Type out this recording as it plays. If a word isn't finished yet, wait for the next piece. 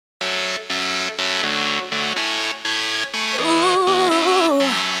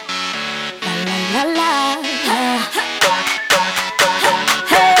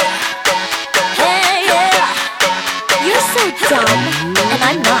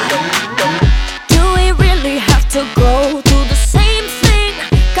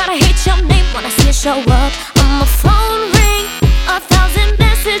show up on my phone ring. 1,000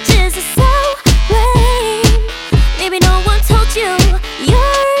 messages are so lame. Maybe no one told you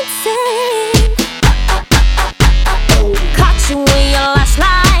you're insane. Caught you in your last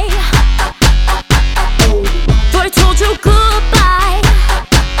lie. Thought I told you goodbye.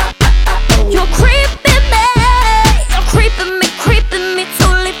 You're creeping me. You're creeping me,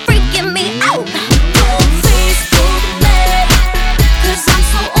 totally freaking me out.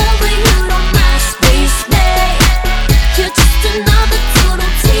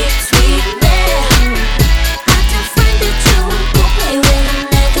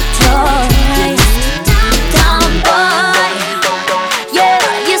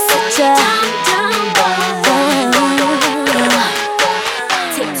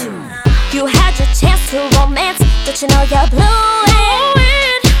 You had your chance to romance, but you know you blew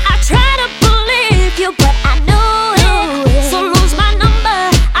it. I try to believe you, but I know it. So lose my number,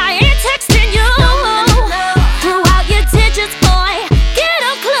 I ain't texting you. Threw out your digits, boy, get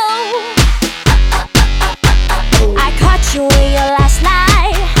a clue. I caught you in your last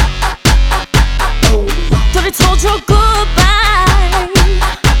lie. Thought I told you goodbye.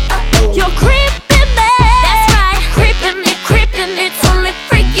 You're creeping me. That's right, creeping me, totally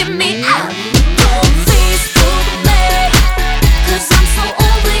freaking me out.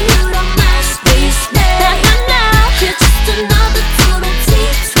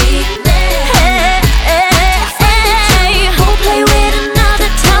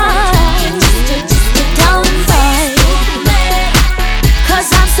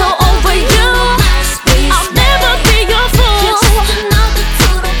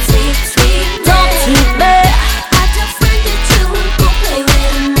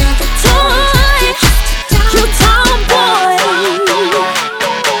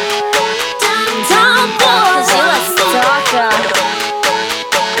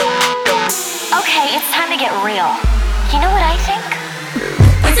 Get real. You know what I think?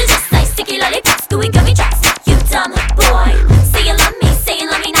 Was it just like sticky lollipops, gooey gummy traps? You dumb boy. Say you love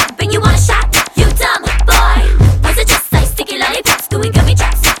me not, but you want a shot. You dumb boy. Was it just like sticky lollipops, gooey gummy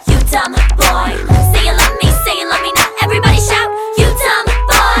traps? You dumb boy. Say you love me not. Everybody shout. You dumb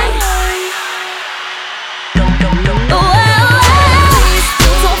boy. Don't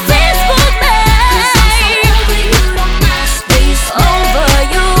Facebook me. Over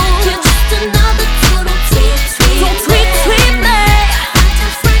you. You're just another total tweet me.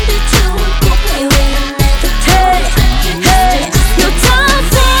 You dumb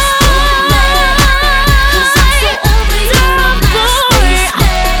boy.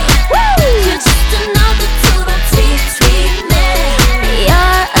 You're just another total tweet me.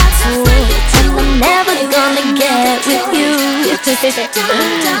 You're a tool, and I'm never gonna get with you.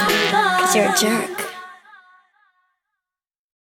 'Cause you're a jerk.